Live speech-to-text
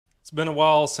It's been a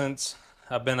while since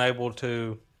I've been able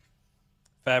to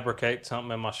fabricate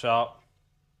something in my shop.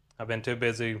 I've been too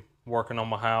busy working on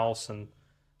my house and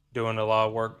doing a lot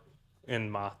of work on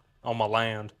my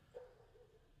land.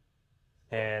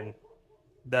 And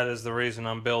that is the reason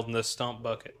I'm building this stump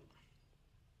bucket.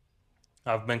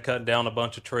 I've been cutting down a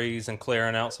bunch of trees and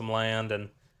clearing out some land, and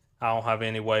I don't have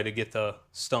any way to get the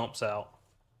stumps out.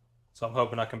 So I'm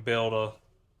hoping I can build a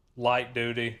light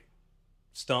duty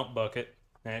stump bucket,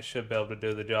 and it should be able to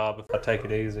do the job if I take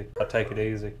it easy.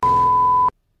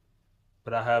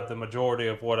 But I have the majority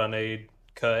of what I need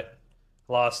cut.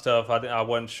 A lot of stuff I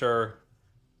wasn't sure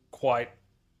quite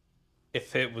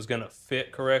if it was going to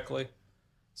fit correctly,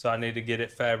 so I need to get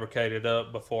it fabricated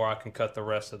up before I can cut the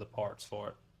rest of the parts for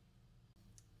it.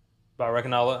 But I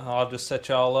reckon I'll just set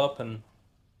y'all up and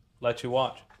let you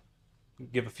watch.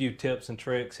 Give a few tips and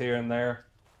tricks here and there.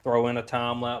 Throw in a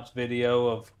time-lapse video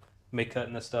of me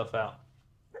cutting this stuff out.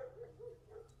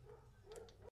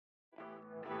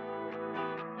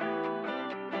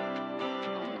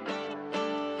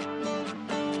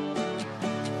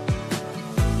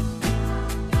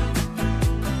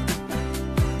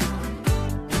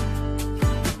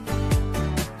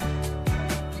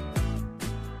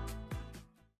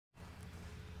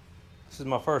 This is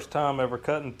my first time ever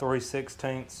cutting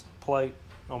 3/16 plate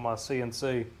on my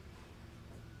CNC.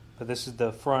 But this is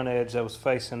the front edge that was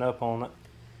facing up on it.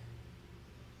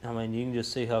 I mean, you can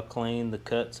just see how clean the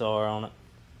cuts are on it.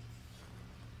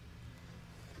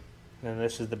 And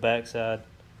this is the back side.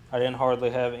 I didn't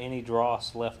hardly have any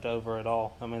dross left over at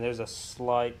all. I mean, there's a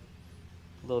slight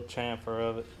little chamfer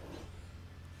of it.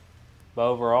 But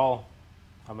overall,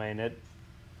 I mean, it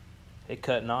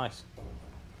cut nice.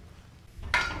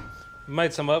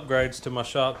 Made some upgrades to my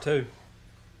shop too.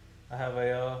 I have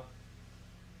a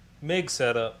MIG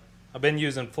setup. I've been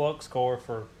using flux core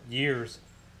for years,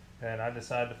 and I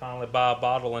decided to finally buy a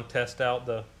bottle and test out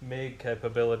the MIG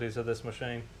capabilities of this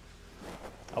machine.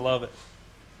 I love it.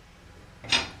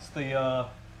 It's the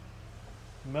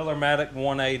Millermatic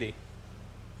 180.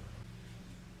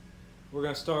 We're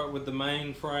going to start with the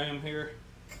main frame here.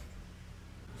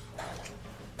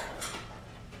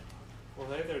 Well,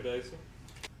 hey there, Daisy.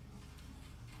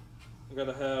 I'm going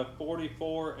to have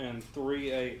 44 and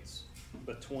 3/8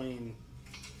 between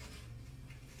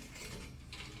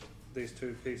these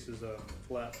two pieces of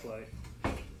flat plate.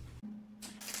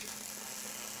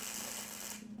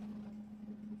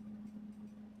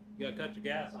 You gotta cut your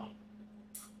gas on.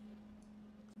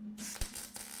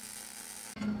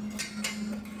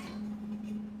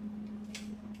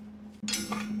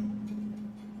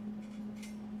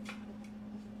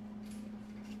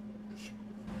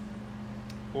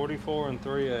 .44 and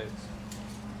 3/8.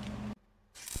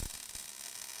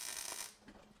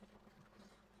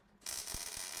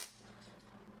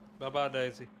 Bye-bye,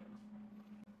 Daisy.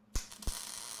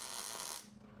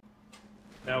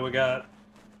 Now we got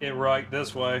it right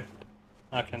this way.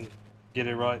 I can get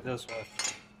it right this way,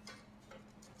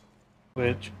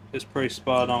 which is pretty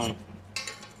spot on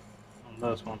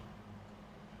this one.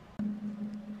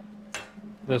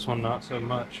 This one not so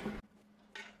much.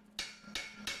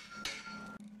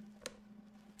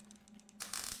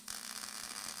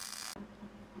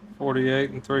 .48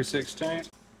 and 3/16.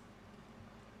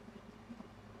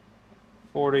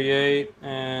 48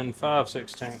 and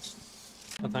 5/16.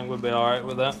 I think we'll be alright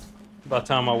with that. By the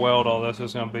time I weld all this,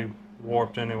 it's going to be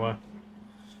warped anyway.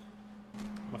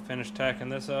 I'm going to finish tacking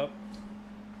this up.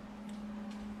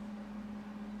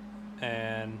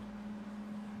 And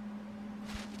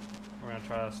we're going to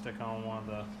try to stick on one of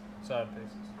the side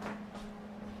pieces.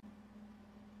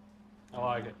 I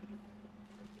like it.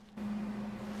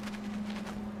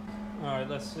 Alright,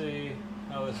 let's see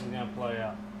how this is going to play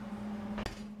out.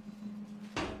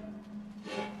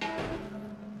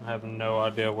 I have no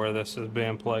idea where this is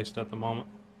being placed at the moment.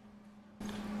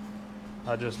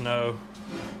 I just know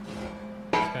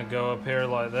it's going to go up here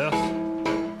like this.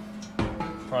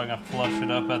 Probably going to flush it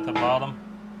up at the bottom.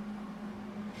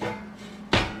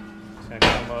 It's going to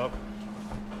come up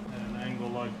at an angle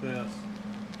like this.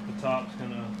 The top's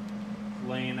going to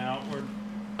lean outward.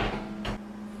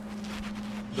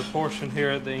 The portion here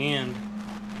at the end,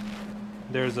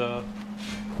 there's a,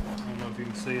 I don't know if you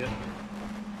can see it.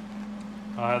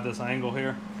 I have this angle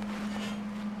here.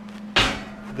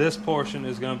 This portion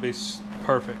is going to be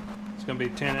perfect. It's going to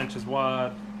be 10 inches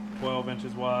wide, 12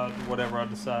 inches wide, whatever I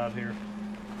decide here.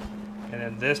 And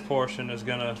then this portion is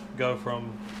going to go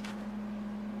from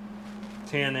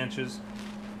 10 inches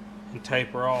and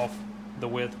taper off the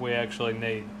width we actually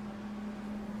need.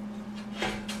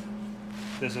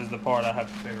 This is the part I have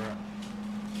to figure out.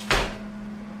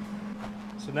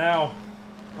 So now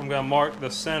I'm going to mark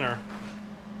the center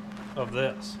of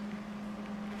this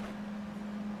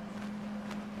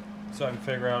so I can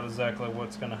figure out exactly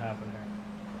what's going to happen here.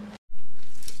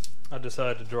 I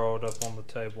decided to draw it up on the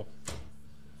table.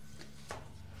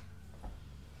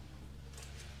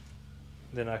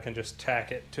 Then I can just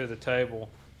tack it to the table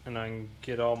and I can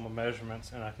get all my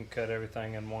measurements and I can cut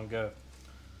everything in one go.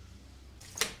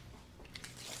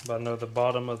 But I know the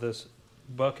bottom of this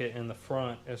bucket in the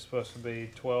front is supposed to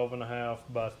be 12.5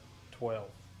 by 12.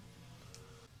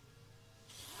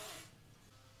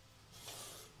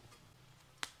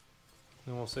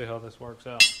 And we'll see how this works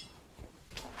out.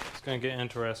 It's going to get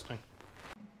interesting.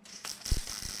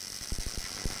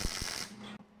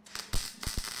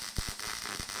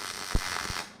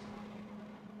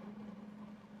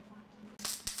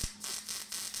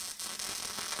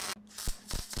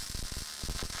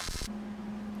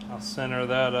 I'll center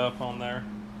that up on there,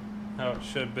 how it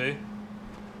should be.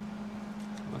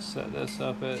 Let's set this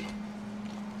up at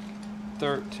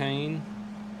 13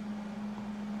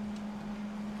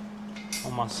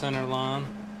 on my center line.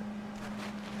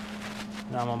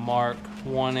 Now I'm gonna mark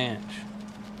 1 inch.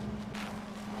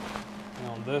 And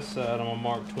on this side, I'm gonna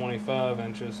mark 25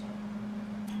 inches.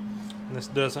 And this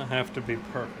doesn't have to be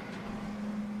perfect.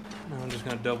 Now I'm just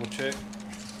gonna double check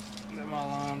that my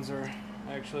lines are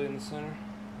actually in the center.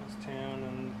 10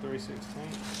 and 3/16.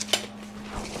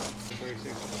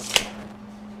 3/16.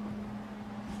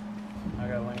 I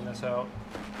gotta lean this out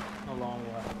a long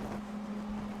way.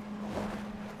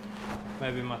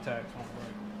 Maybe my tacks won't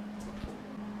break.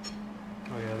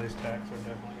 Oh yeah, these tacks are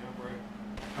definitely gonna break.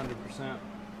 100%.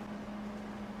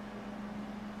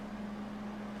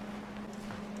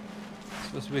 It's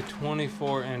supposed to be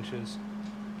 24 inches.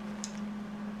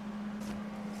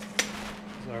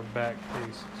 Our back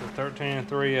piece. So 13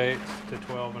 3/8 to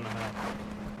 12.5.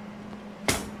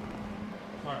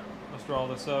 Alright, let's draw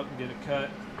this up and get it cut.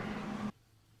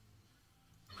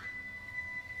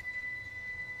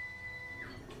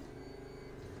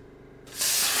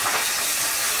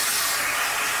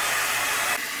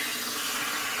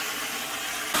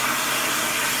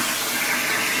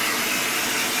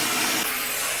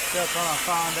 Still trying to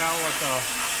find out what the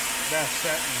best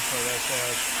setting for this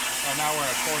is. Right now we're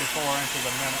at 44 inches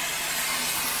a minute.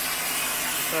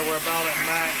 So we're about at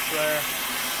max there.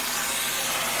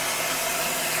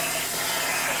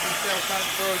 You still can't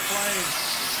throw planes.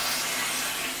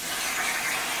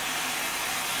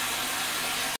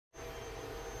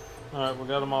 Alright, we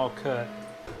got them all cut.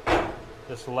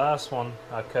 This last one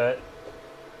I cut,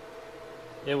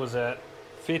 it was at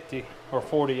 50 or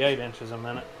 48 inches a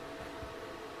minute.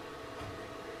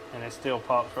 And it still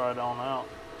pops right on out.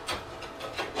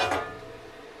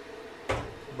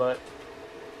 But,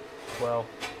 well,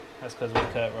 that's because we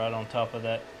cut right on top of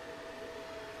that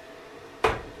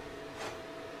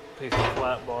piece of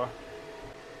flat bar.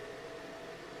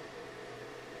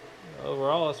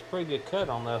 Overall, it's a pretty good cut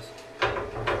on this.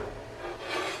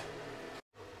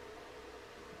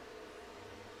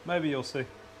 Maybe you'll see.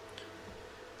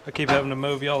 I keep having to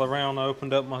move y'all around. I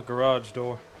opened up my garage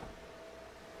door.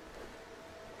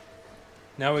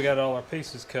 Now we got all our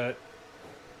pieces cut.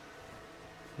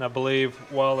 And I believe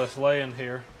while it's laying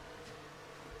here,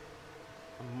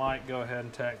 I might go ahead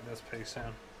and tack this piece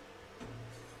in.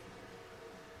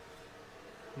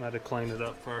 I had to clean it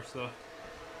up first though.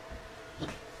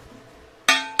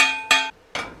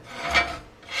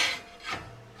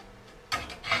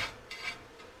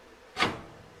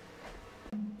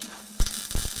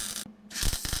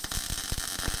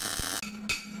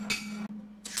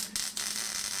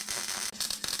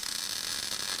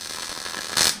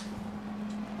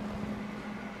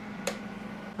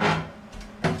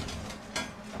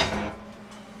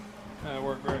 That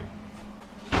worked great.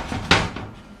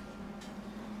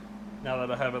 Now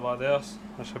that I have it like this,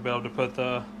 I should be able to put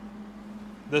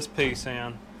this piece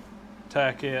in,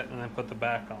 tack it, and then put the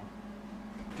back on.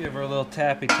 Give her a little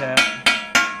tappy tap,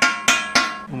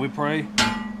 and we pray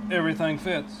everything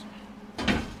fits.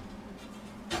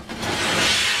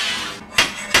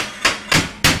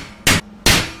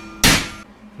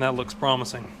 That looks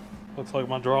promising. Looks like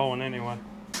my drawing anyway.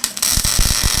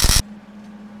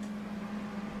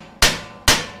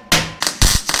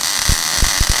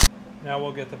 Now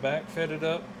we'll get the back fitted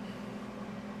up,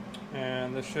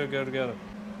 and this should go together.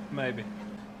 Maybe.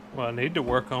 What I need to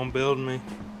work on building me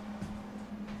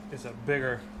is a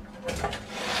bigger,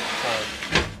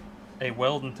 a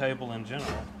welding table in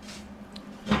general,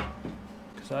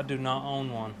 because I do not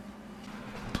own one.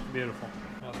 Beautiful.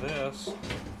 Now this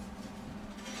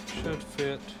should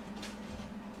fit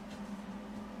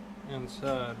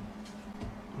inside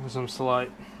with some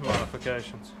slight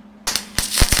modifications.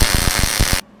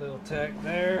 Little tack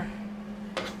there.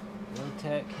 Little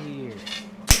tack here.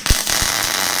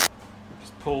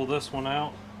 Just pull this one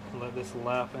out and let this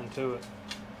lap into it.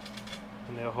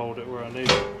 And they'll hold it where I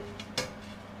need it.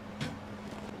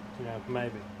 Yeah,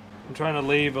 maybe. I'm trying to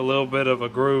leave a little bit of a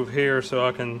groove here so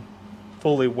I can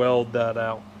fully weld that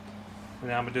out. And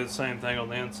now I'm going to do the same thing on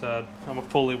the inside. I'm going to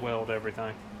fully weld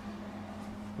everything.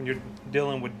 When you're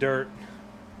dealing with dirt,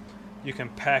 you can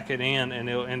pack it in and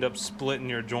it'll end up splitting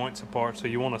your joints apart, so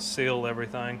you want to seal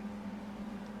everything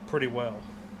pretty well.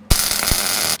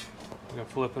 I'm going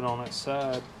to flip it on that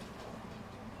side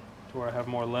to where I have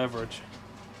more leverage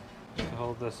to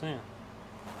hold this in.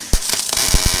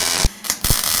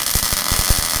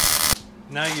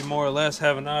 Now you more or less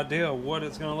have an idea of what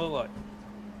it's going to look like.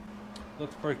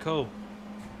 Looks pretty cool.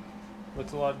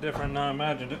 Looks a lot different than I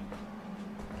imagined it.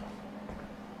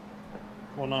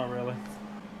 Well, not really.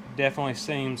 Definitely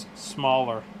seems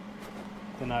smaller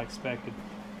than I expected.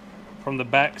 From the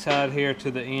back side here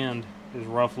to the end is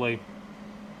roughly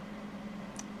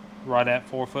right at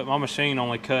 4 foot. My machine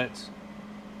only cuts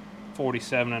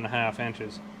 47.5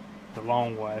 inches the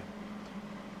long way,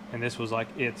 and this was like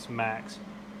its max.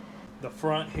 The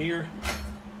front here,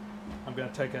 I'm going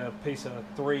to take a piece of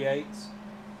 3/8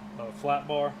 flat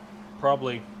bar,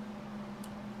 probably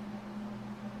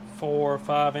 4 or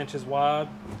 5 inches wide.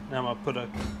 Now I'm going to put a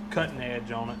cutting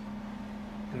edge on it,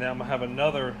 and then I'm going to have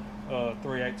another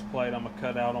 3/8 plate I'm going to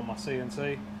cut out on my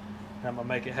CNC, and I'm going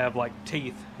to make it have like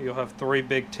teeth. You'll have 3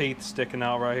 big teeth sticking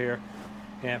out right here,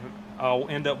 and I'll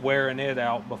end up wearing it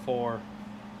out before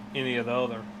any of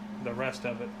the rest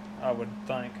of it, I would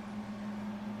think.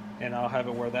 And I'll have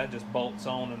it where that just bolts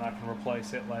on and I can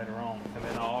replace it later on. And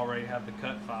then I'll already have the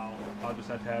cut file. I'll just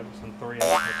have to have some 3/8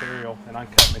 material and I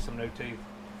can cut me some new teeth.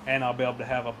 And I'll be able to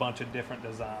have a bunch of different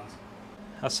designs.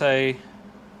 I say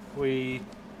we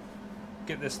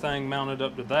get this thing mounted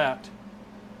up to that.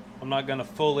 I'm not going to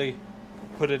fully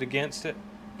put it against it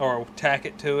or tack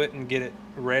it to it and get it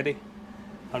ready.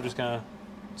 I'm just going to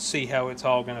see how it's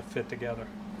all going to fit together.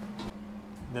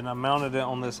 Then I mounted it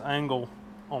on this angle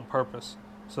on purpose,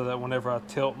 so that whenever I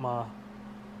tilt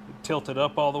it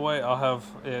up all the way, I'll have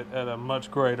it at a much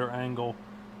greater angle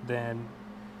than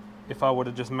if I would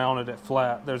have just mounted it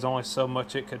flat. There's only so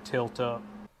much it could tilt up.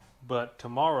 But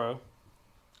tomorrow,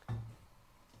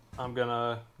 I'm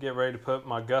gonna get ready to put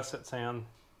my gussets in.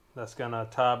 That's gonna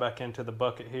tie back into the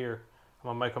bucket here. I'm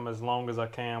gonna make them as long as I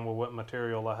can with what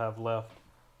material I have left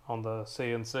on the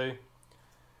CNC. I'm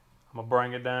gonna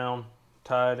bring it down,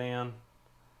 tie it in.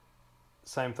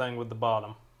 Same thing with the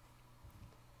bottom.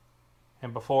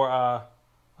 And before I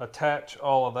attach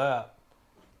all of that,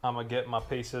 I'm going to get my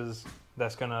pieces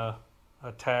that's going to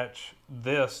attach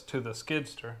this to the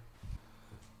skidster.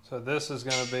 So this is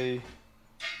going to be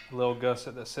a little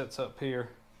gusset that sits up here.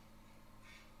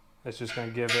 It's just going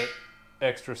to give it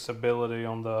extra stability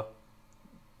on the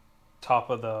top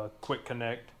of the quick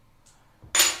connect.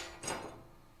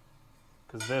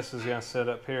 Because this is going to sit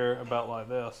up here about like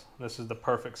this. This is the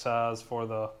perfect size for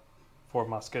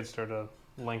my skidster to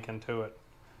link into it.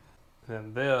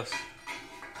 Then this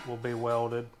will be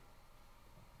welded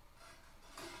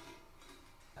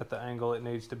at the angle it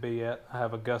needs to be at. I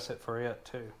have a gusset for it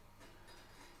too.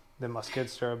 Then my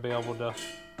skidster will be able to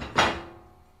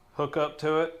hook up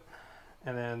to it,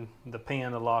 and then the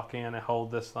pin to lock in and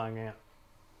hold this thing in.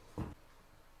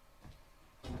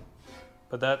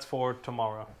 But that's for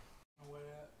tomorrow.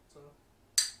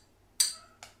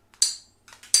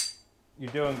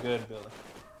 You're doing good, Billy.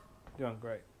 Doing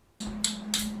great.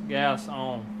 Gas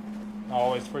on. I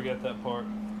always forget that part.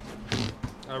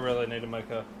 I really need to make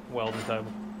a welding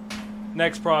table.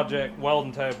 Next project,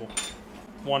 welding table.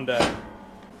 One day.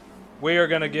 We are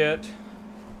going to get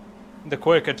the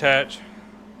quick attach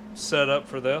set up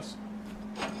for this.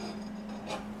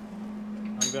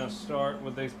 I'm going to start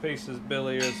with these pieces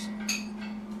Billy is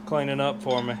cleaning up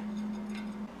for me.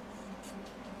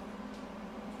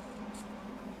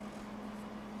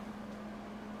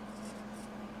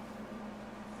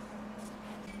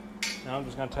 Now I'm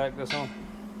just going to tack this on.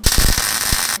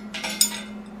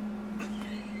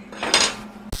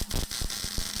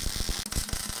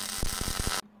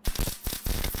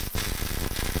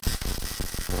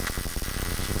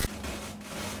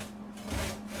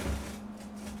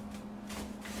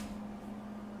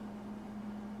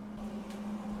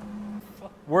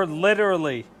 We're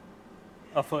literally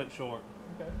a foot short.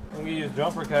 Okay. I'm going to use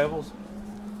jumper cables.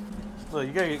 Look,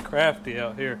 you got to get crafty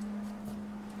out here.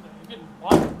 You're getting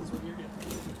wild. That's what you're getting.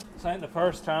 This ain't the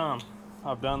first time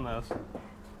I've done this.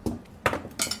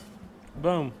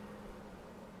 Boom.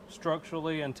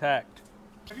 Structurally intact.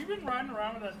 Have you been riding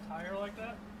around with that tire like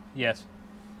that? Yes.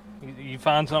 You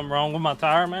find something wrong with my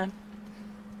tire, man?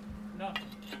 No.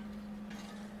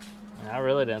 I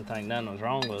really didn't think nothing was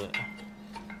wrong with it.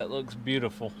 That looks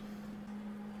beautiful.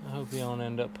 I hope you don't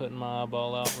end up putting my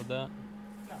eyeball out with that.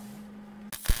 No.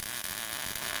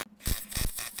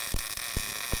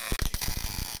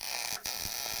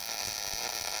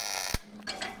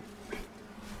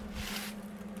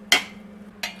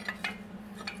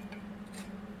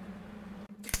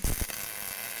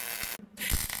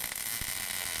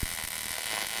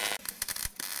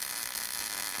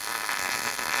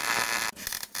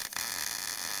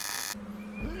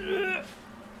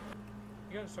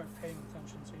 You gotta start paying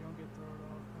attention so you don't get thrown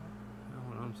off. That's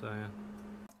what I'm saying.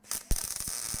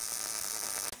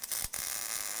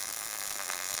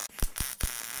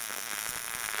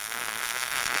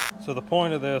 So the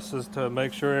point of this is to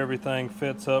make sure everything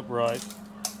fits up right,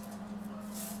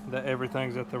 that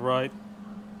everything's at the right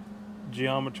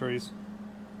geometries,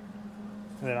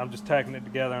 and then I'm just tacking it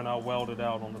together and I'll weld it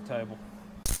out on the table.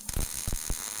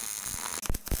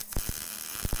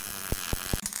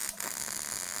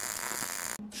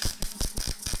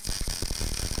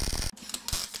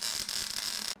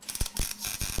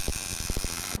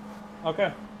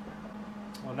 Okay,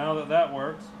 well now that that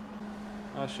works,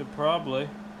 I should probably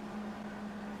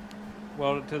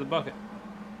weld it to the bucket,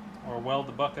 or weld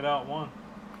the bucket out one.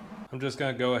 I'm just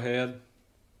gonna go ahead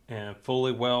and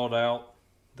fully weld out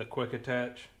the quick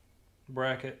attach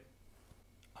bracket.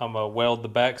 I'm gonna weld the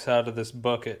back side of this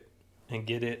bucket and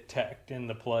get it tacked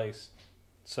into place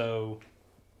so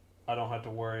I don't have to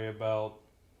worry about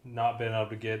not being able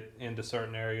to get into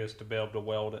certain areas to be able to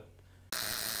weld it.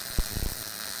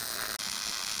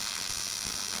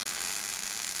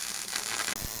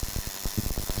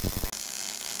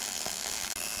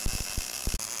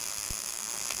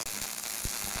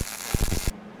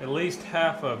 At least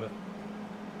half of it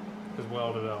is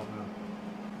welded out now.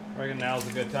 I reckon now's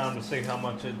a good time to see how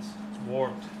much it's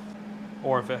warped,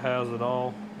 or if it has at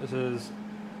all. This is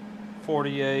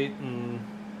 48 and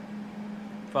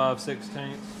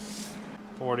 5/16,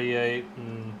 48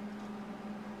 and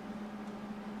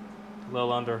a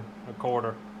little under a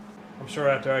quarter. I'm sure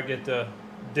after I get to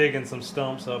digging some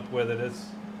stumps up with it, it's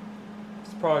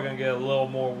probably gonna get a little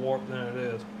more warped than it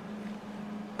is.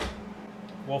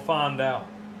 We'll find out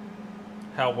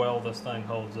how well this thing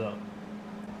holds up.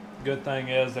 Good thing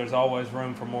is there's always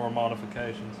room for more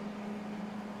modifications.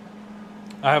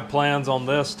 I have plans on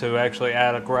this to actually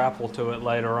add a grapple to it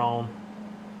later on.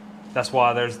 That's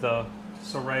why there's the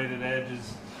serrated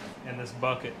edges in this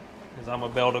bucket, because I'm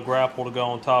gonna build a grapple to go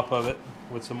on top of it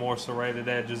with some more serrated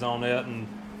edges on it, and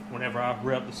whenever I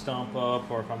rip the stump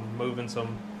up or if I'm moving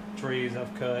some trees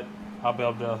I've cut, I'll be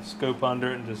able to scoop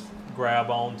under it and just grab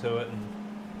onto it and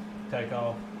take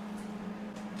off.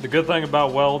 The good thing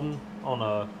about welding on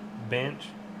a bench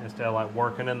instead of like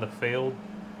working in the field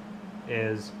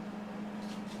is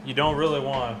you don't really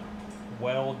want to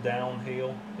weld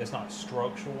downhill. It's not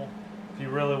structural. If you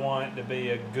really want it to be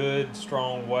a good,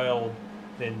 strong weld,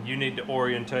 then you need to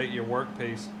orientate your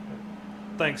workpiece.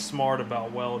 Think smart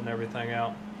about welding everything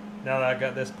out. Now that I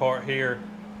got this part here,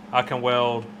 I can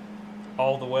weld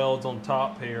all the welds on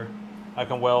top here. I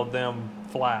can weld them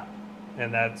flat,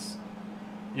 and that's,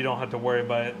 you don't have to worry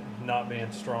about it not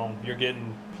being strong. You're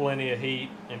getting plenty of heat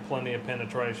and plenty of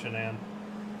penetration in.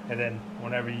 And then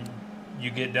whenever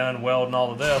you get done welding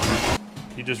all of this,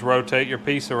 you just rotate your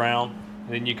piece around,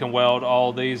 and then you can weld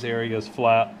all these areas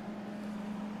flat.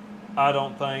 I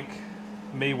don't think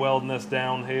me welding this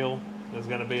downhill is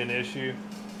going to be an issue,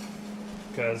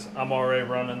 because I'm already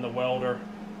running the welder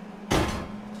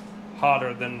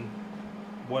hotter than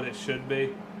what it should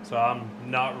be. So I'm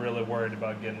not really worried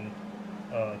about getting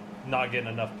not getting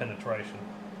enough penetration,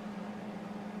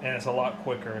 and it's a lot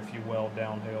quicker if you weld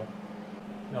downhill.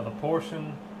 Now the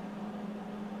portion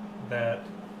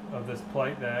of this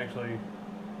plate that actually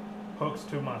hooks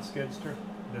to my skidster,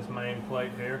 this main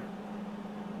plate here,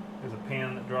 there's a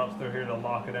pin that drops through here to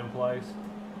lock it in place.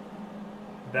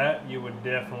 That you would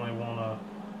definitely want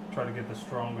to try to get the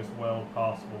strongest weld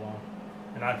possible on,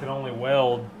 and I can only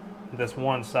weld this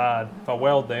one side. If I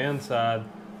weld the inside,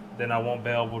 then I won't be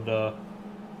able to,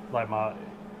 like,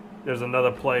 there's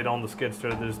another plate on the skidster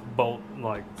that just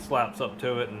slaps up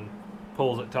to it and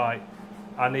pulls it tight.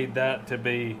 I need that to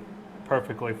be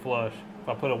perfectly flush. If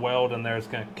I put a weld in there, it's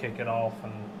going to kick it off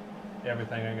and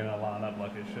everything ain't going to line up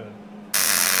like it should.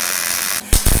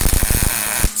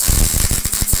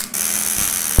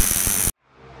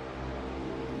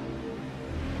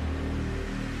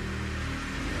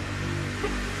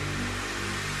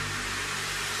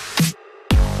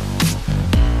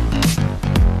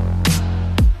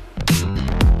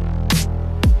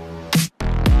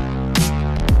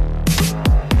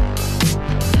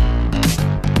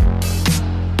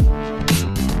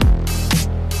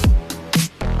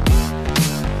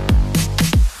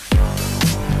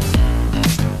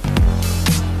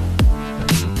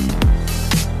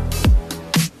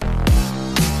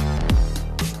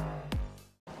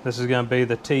 This is going to be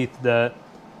the teeth that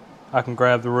I can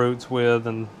grab the roots with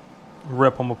and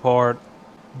rip them apart.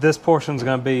 This portion is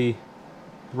going to be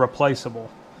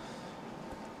replaceable.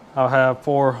 I'll have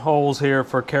 4 holes here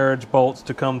for carriage bolts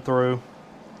to come through.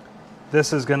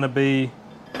 This is going to be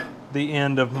the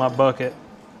end of my bucket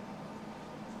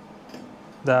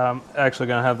that I'm actually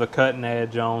going to have the cutting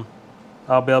edge on.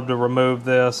 I'll be able to remove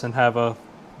this and have a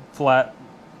flat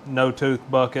no tooth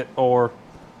bucket, or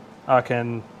I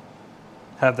can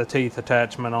have the teeth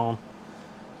attachment on.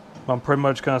 I'm pretty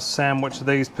much going to sandwich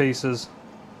these pieces,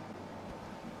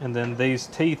 and then these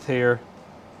teeth here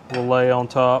will lay on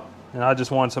top, and I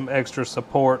just want some extra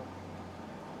support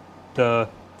for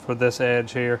this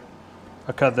edge here.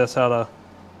 I cut this out a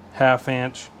 1/2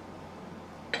 inch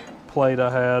plate I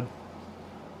had.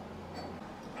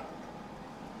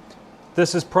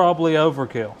 This is probably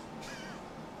overkill.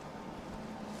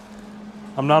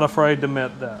 I'm not afraid to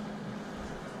admit that.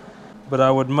 But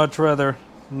I would much rather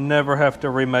never have to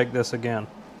remake this again.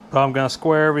 But I'm going to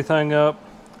square everything up,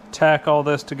 tack all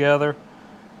this together,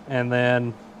 and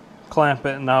then clamp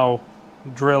it, and I'll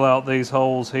drill out these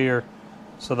holes here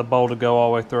so the bolt will go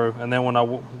all the way through. And then when I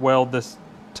weld this,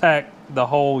 tack the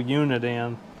whole unit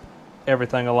in,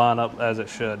 everything will line up as it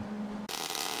should.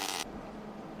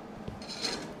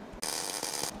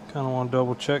 Kind of want to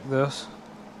double check this.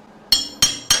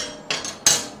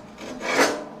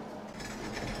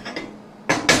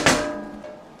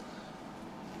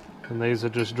 And these will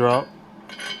just drop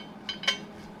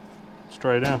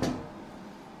straight in.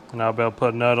 And I'll be able to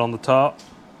put a nut on the top.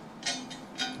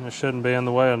 And it shouldn't be in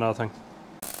the way of nothing.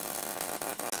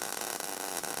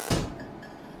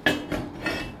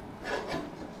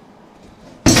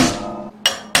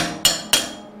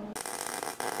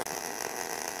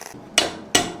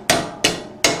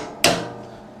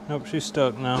 Nope, she's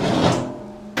stuck now.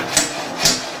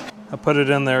 I put it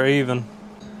in there even,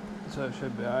 so it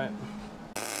should be all right.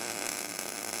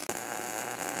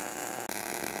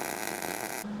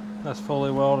 That's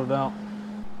fully welded out.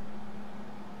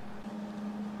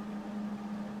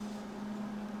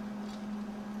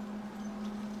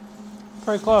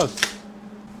 Pretty close.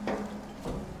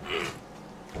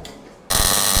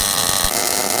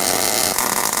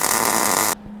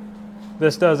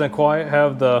 This doesn't quite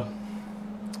have the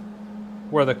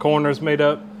where the corners meet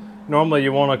up. Normally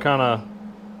you want to kind of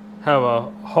have a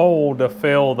hole to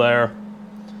fill there.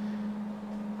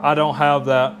 I don't have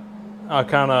that. I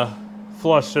kind of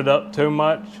flushed it up too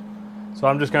much. So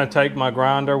I'm just going to take my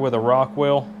grinder with a rock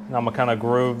wheel, and I'm going to kind of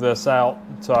groove this out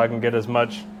so I can get as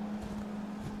much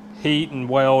heat and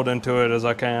weld into it as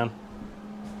I can.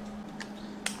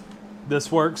 This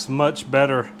works much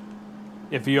better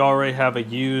if you already have a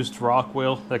used rock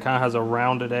wheel that kind of has a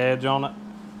rounded edge on it.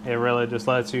 It really just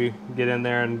lets you get in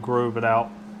there and groove it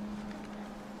out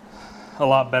a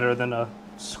lot better than a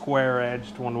square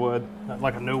edged one would,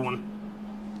 like a new one.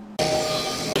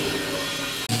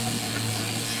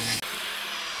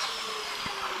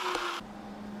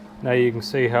 Now you can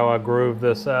see how I groove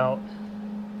this out.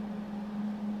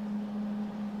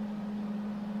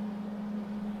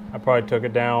 I probably took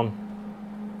it down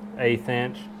 1/8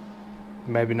 inch,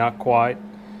 maybe not quite,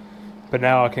 but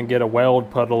now I can get a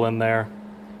weld puddle in there.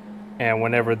 And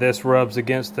whenever this rubs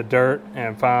against the dirt,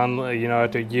 and finally, you know,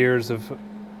 after years of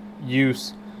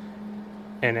use,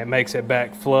 and it makes it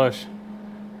back flush,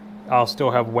 I'll still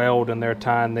have weld in there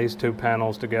tying these 2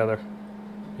 panels together.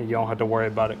 And you don't have to worry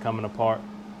about it coming apart.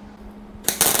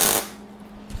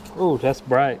 Ooh, that's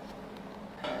bright.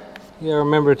 You gotta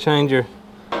remember to change your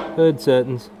hood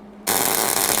settings.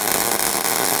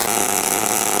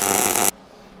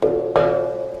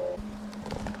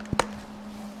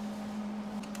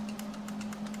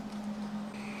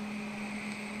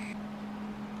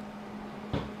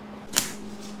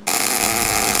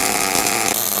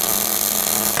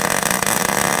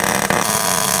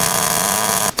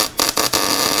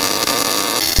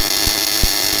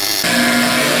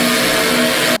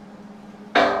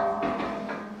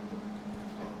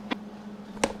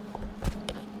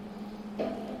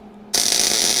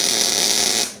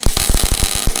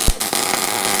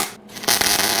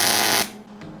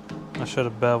 I should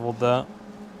have beveled that.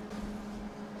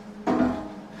 I'm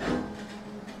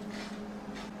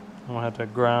gonna have to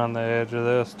grind the edge of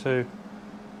this too,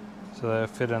 so that it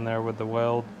fit in there with the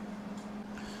weld.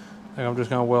 I think I'm just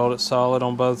gonna weld it solid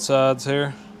on both sides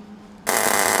here.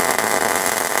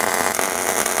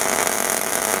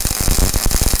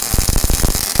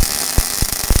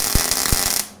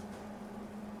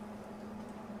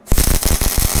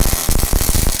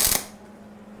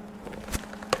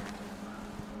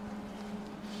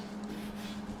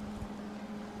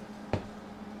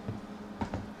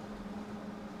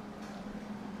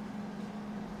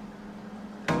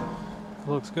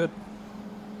 looks good.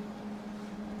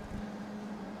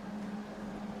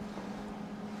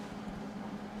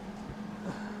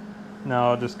 Now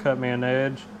I'll just cut me an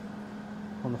edge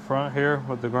on the front here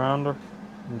with the grinder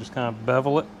and just kind of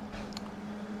bevel it.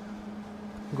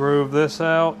 Groove this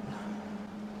out,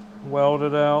 weld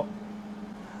it out,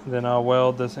 then I'll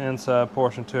weld this inside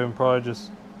portion to it and probably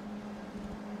just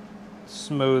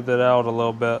smooth it out a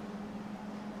little bit.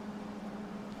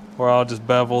 Or I'll just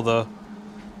bevel the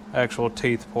actual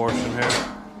teeth portion here.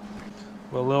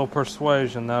 With a little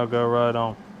persuasion, that'll go right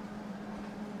on.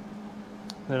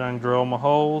 Then I can drill my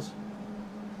holes.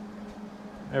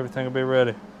 Everything will be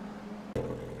ready.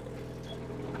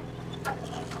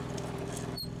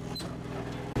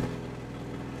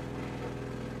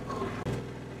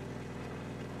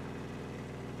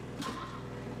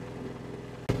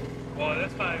 Boy,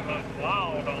 this thing looks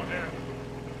wild on here.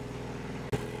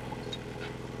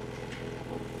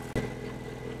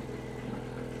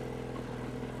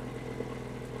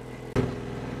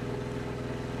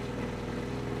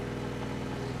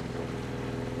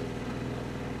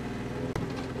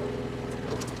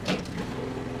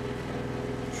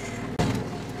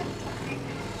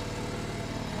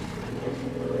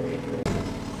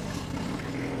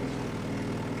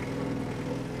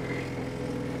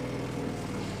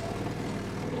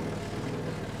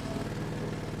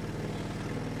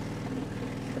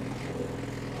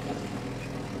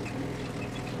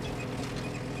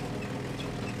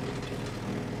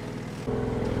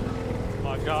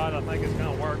 My God, I think it's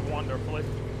going to work wonderfully.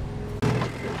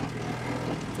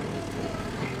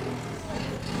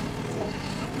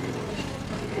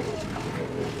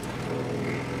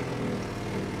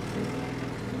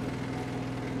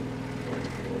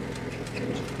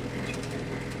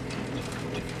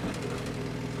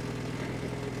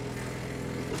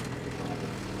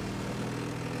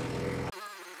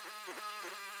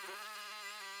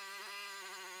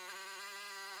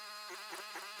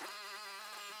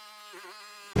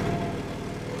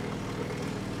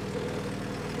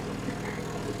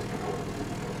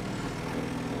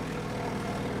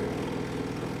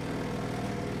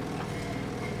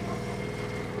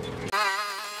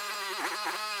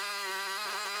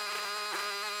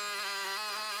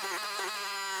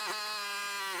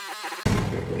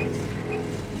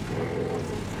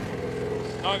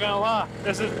 Not gonna lie,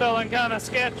 this is feeling kind of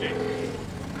sketchy.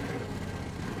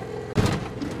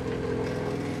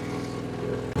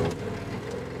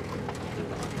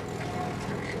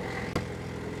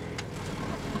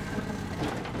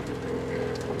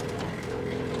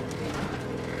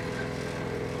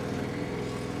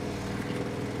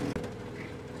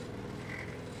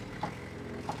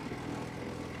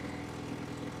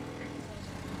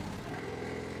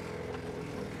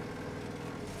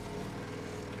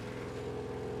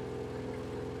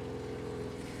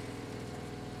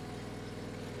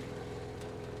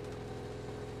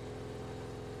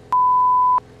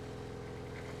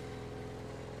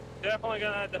 Definitely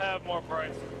gonna have more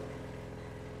brakes.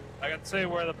 I can see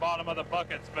where the bottom of the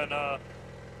bucket's been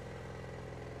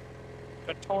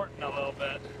contorting a little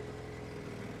bit.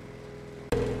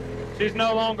 She's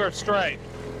no longer straight.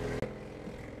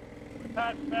 We've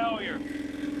had failure.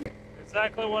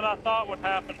 Exactly what I thought would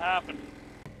happen happened.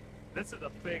 This is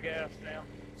a big ass damn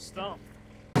stump.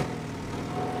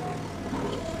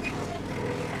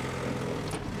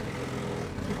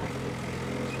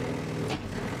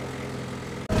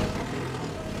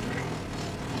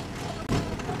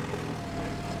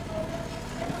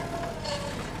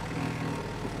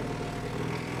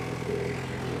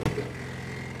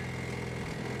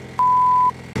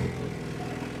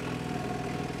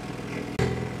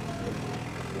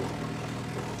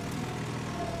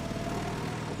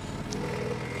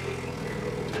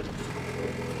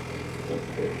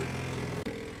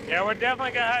 Yeah, we're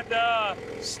definitely gonna have to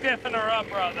stiffen her up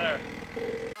right there.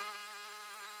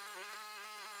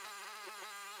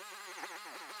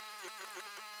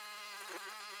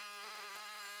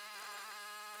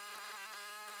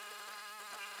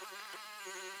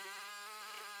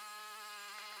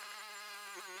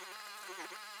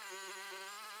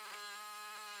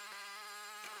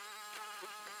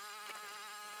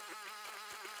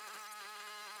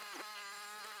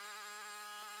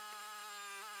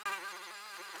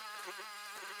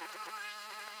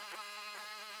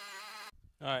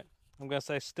 All right, I'm gonna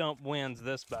say Stump wins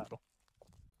this battle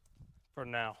for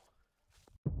now.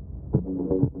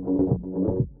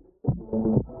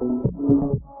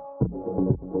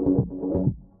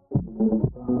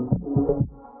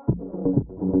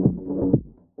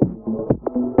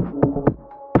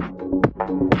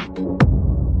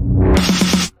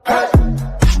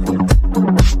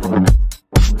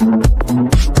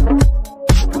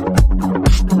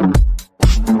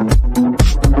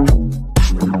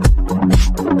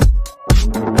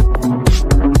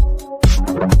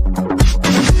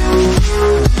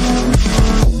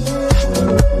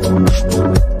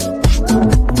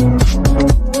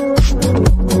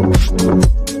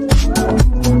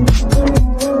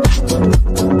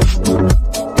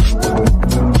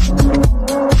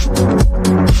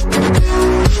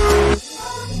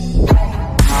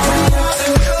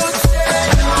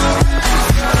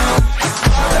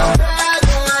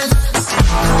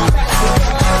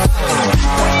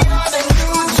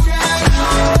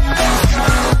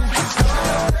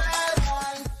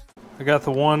 I got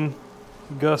the one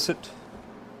gusset,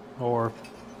 or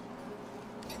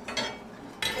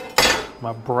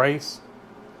my brace.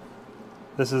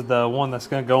 This is the one that's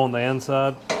going to go on the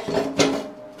inside.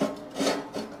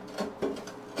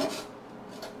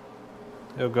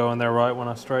 It'll go in there right when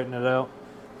I straighten it out.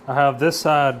 I have this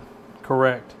side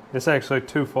correct. It's actually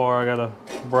too far. I gotta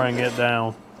bring it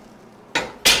down.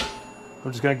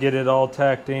 I'm just gonna get it all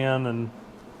tacked in and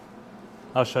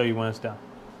I'll show you when it's done.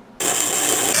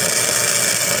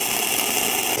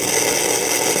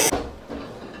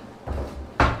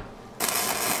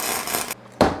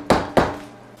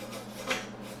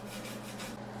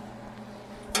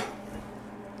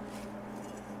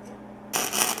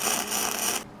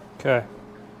 Okay.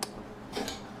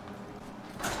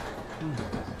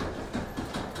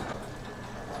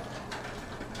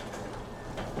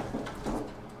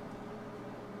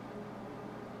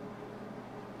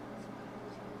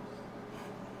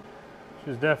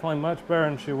 She's definitely much better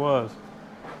than she was.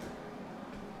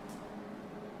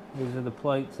 These are the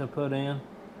plates I put in.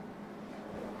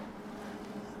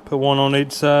 Put one on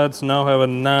each side, so now I have a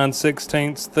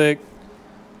 9/16 thick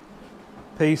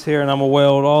piece here, and I'm gonna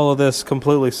weld all of this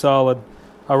completely solid.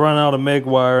 I run out of MIG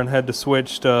wire and had to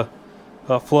switch to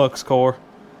a flux core,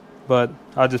 but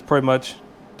I just pretty much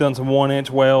done some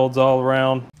 1-inch welds all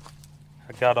around.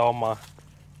 I got all my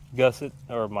gusset,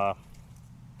 or my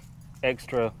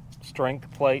extra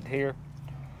strength plate here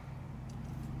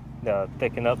to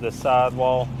thicken up this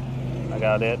sidewall. I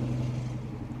got it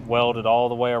welded all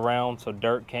the way around so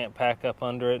dirt can't pack up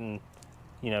under it, and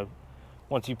you know,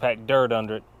 once you pack dirt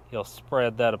under it, you'll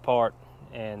spread that apart,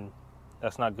 and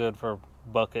that's not good for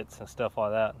buckets and stuff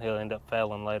like that. He'll end up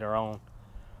failing later on.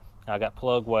 I got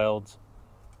plug welds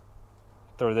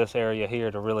through this area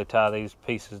here to really tie these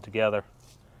pieces together.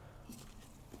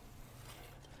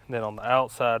 Then on the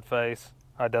outside face,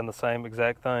 I done the same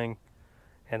exact thing,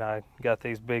 and I got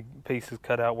these big pieces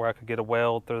cut out where I could get a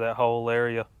weld through that whole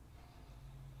area.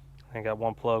 And got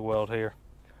one plug weld here,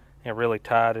 and really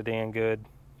tied it in good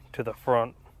to the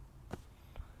front.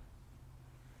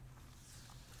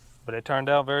 But it turned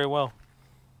out very well.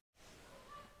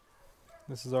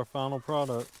 This is our final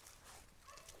product.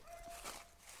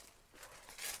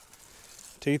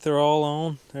 Teeth are all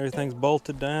on, everything's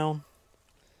bolted down.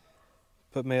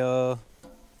 Put me a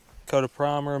coat of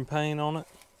primer and paint on it.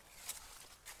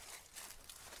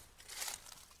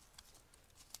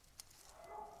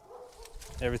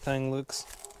 Everything looks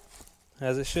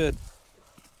as it should.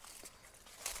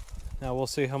 Now we'll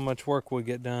see how much work we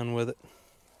get done with it.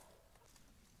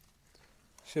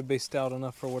 Should be stout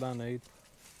enough for what I need.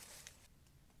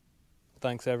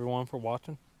 Thanks everyone for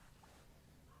watching.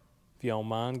 If you don't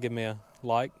mind, give me a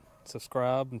like,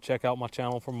 subscribe, and check out my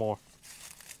channel for more.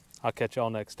 I'll catch y'all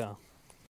next time.